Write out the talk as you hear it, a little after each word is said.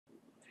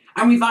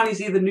And we finally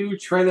see the new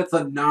trailer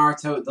for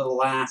Naruto, the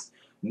last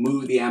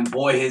movie, and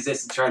boy, is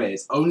this a trailer.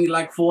 It's only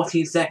like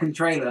 14-second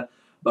trailer,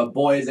 but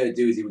boy, is it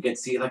a doozy. We get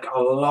to see like a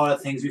lot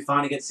of things. We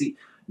finally get to see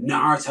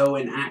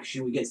Naruto in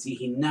action. We get to see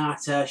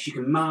Hinata,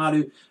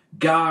 Shikamaru,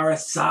 Gaara,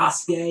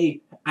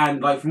 Sasuke,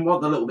 and like from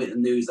what the little bit of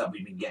news that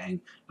we've been getting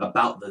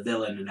about the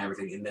villain and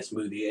everything in this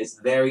movie, it's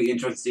very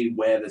interesting to see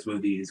where this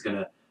movie is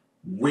gonna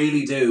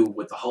really do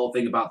with the whole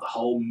thing about the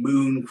whole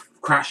moon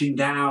crashing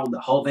down,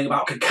 the whole thing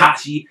about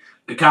Kakashi.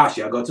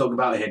 Kakashi, I've got to talk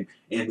about him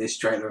in this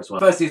trailer as well.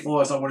 Firstly, for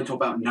us, I want to talk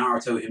about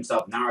Naruto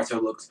himself.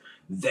 Naruto looks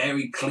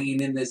very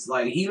clean in this.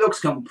 Like, he looks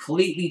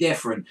completely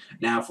different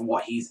now from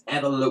what he's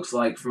ever looks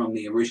like from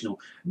the original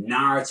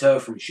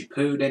Naruto, from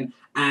Shippuden.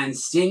 And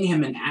seeing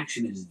him in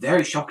action is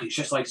very shocking. It's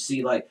just like to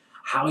see like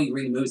how he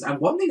really moves. And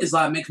one thing is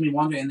like makes me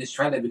wonder in this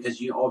trailer,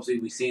 because you obviously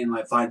we seeing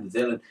like find the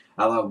villain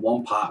at like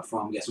one part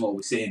from guessing what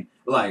we're seeing.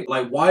 Like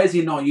why is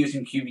he not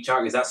using QB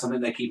Chakra? Is that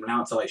something they're keeping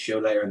out to like show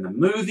later in the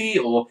movie?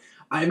 Or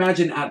I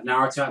imagine at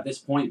Naruto at this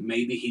point,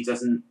 maybe he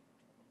doesn't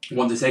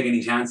want to take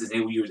any chances and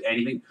he will use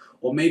anything.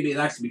 Or maybe it's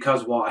actually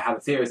because, well, I have a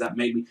theory is that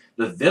maybe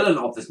the villain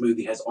of this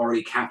movie has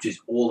already captured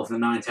all of the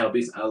Nine-Tailed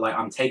Beasts. Like,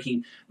 I'm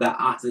taking that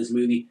after this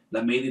movie,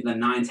 that maybe the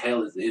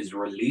Nine-Tailed is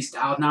released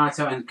out of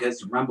Naruto. And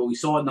because, remember, we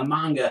saw in the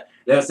manga,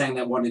 they were saying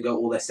they wanted to go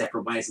all their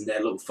separate ways in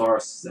their little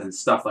forests and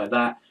stuff like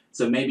that.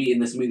 So maybe in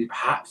this movie,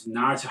 perhaps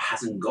Naruto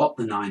hasn't got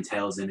the Nine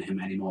Tails in him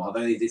anymore.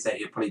 Although they did say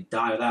he'll probably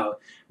die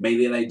without.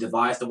 Maybe they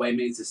devised a way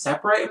maybe to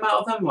separate him out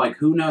of them. Like,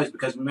 who knows?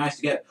 Because we managed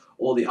to get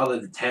all the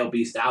other tail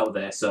beasts out of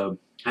there. So,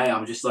 hey,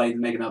 I'm just like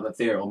making another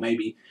theory. Or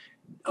maybe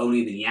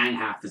only the Yang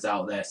half is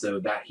out there so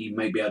that he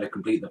may be able to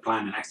complete the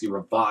plan and actually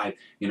revive,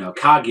 you know,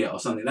 Kaguya or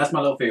something. That's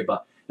my little theory.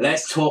 But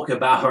let's talk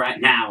about right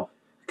now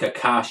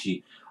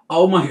Kakashi.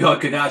 Oh my god,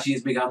 Kakashi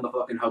has become the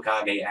fucking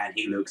Hokage and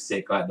he looks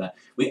sick like that.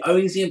 We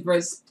only see him for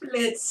a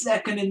split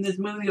second in this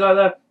movie like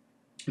that.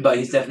 But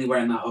he's definitely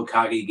wearing that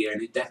Hokage gear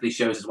and it definitely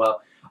shows as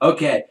well.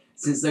 Okay,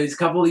 since those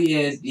couple of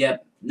years,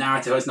 yep,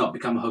 Naruto has not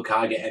become a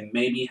Hokage, and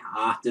maybe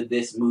after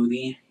this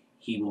movie,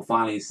 he will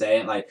finally say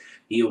it, like,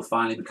 he will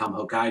finally become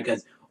Hokage,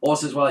 because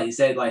also as well, he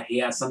said, like, he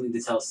has something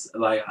to tell,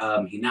 like,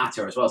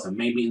 Hinata as well, so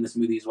maybe in this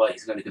movie as well,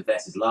 he's going to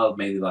confess his love,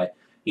 maybe, like,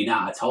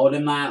 Hinata told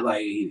him that,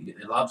 like, he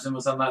loves him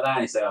or something like that,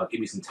 and he said, oh, give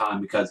me some time,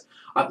 because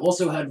I've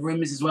also heard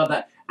rumors as well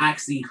that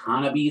actually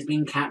Hanabi is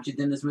being captured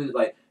in this movie,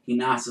 like,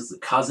 Hinata's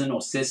cousin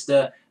or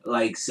sister,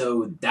 like,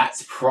 so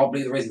that's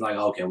probably the reason, like,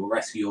 okay, we'll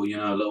rescue your, you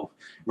know, little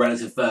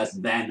relative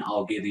first, then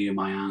I'll give you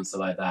my answer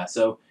like that.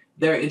 So,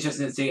 very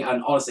interesting to see,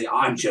 and honestly,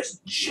 I'm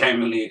just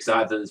genuinely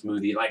excited for this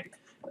movie. Like,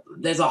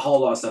 there's a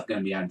whole lot of stuff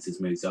going to be added to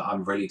this movie, so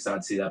I'm really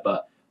excited to see that,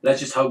 but let's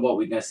just hope what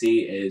we're going to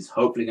see is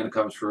hopefully going to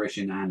come to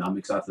fruition, and I'm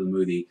excited for the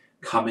movie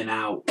coming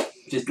out.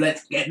 Just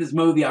let's get this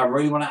movie. I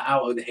really want it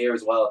out over here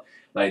as well.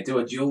 Like, do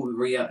a dual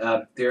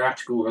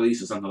theatrical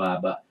release or something like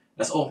that, but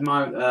that's all for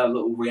my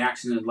little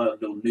reaction and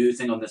little news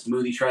thing on this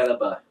movie trailer,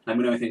 but let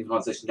me know if you think in the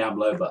comment section down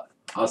below, but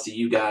I'll see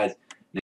you guys